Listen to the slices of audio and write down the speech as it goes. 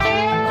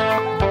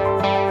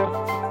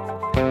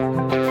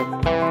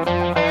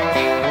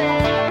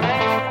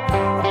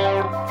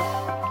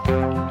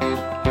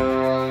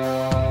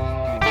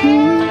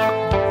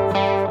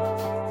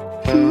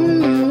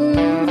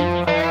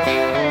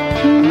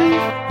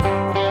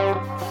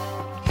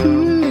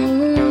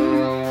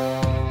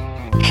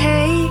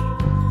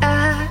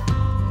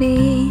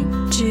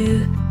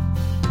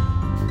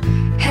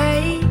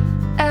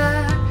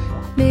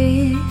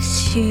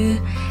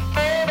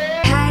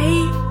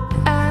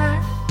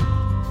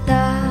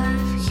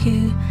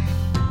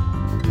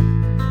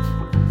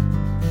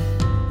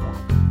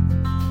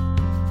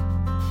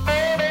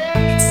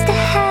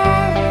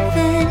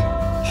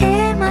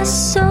my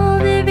soul,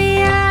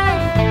 baby,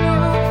 I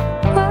know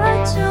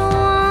what you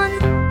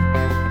want.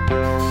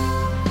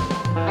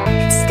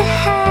 It's the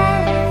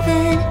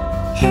heaven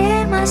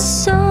in my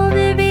soul,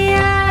 baby,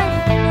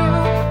 I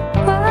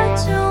know what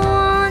you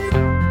want.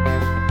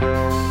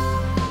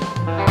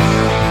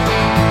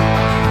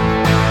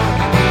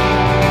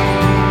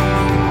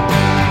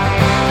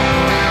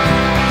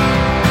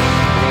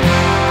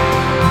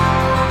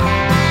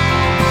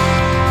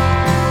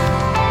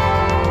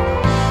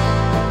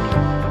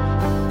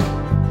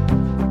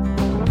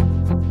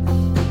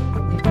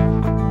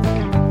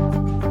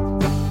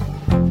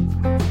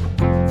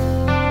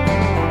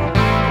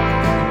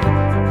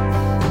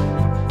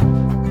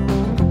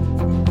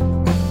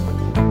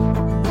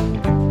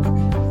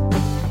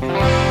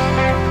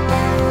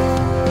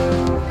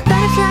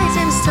 Butterflies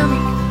in my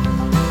stomach.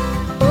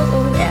 Oh,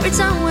 oh, every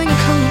time when you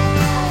call me.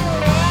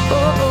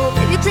 Oh, oh,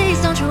 baby,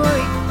 please don't you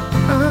worry.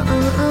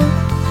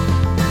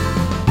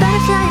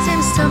 Butterflies in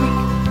my stomach.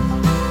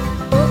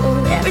 Oh,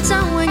 oh, every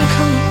time when you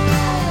call me.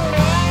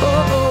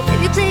 Oh, oh,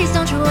 baby, please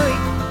don't you worry.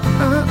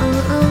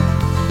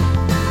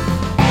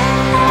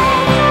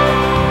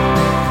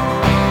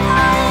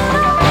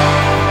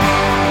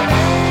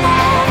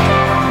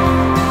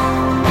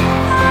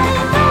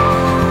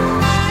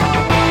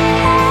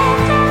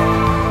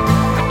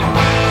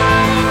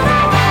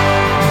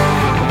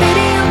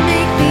 Baby, you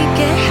make me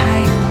get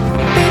high.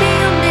 Baby,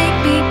 you make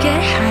me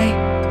get high.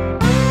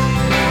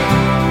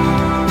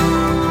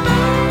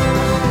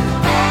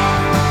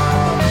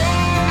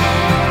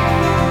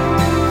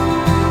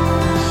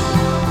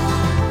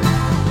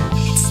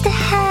 It's the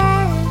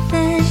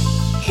heaven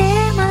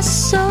in my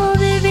soul,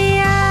 baby,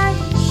 I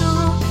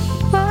know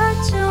what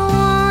you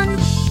want.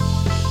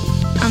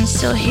 I'm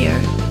still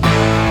here.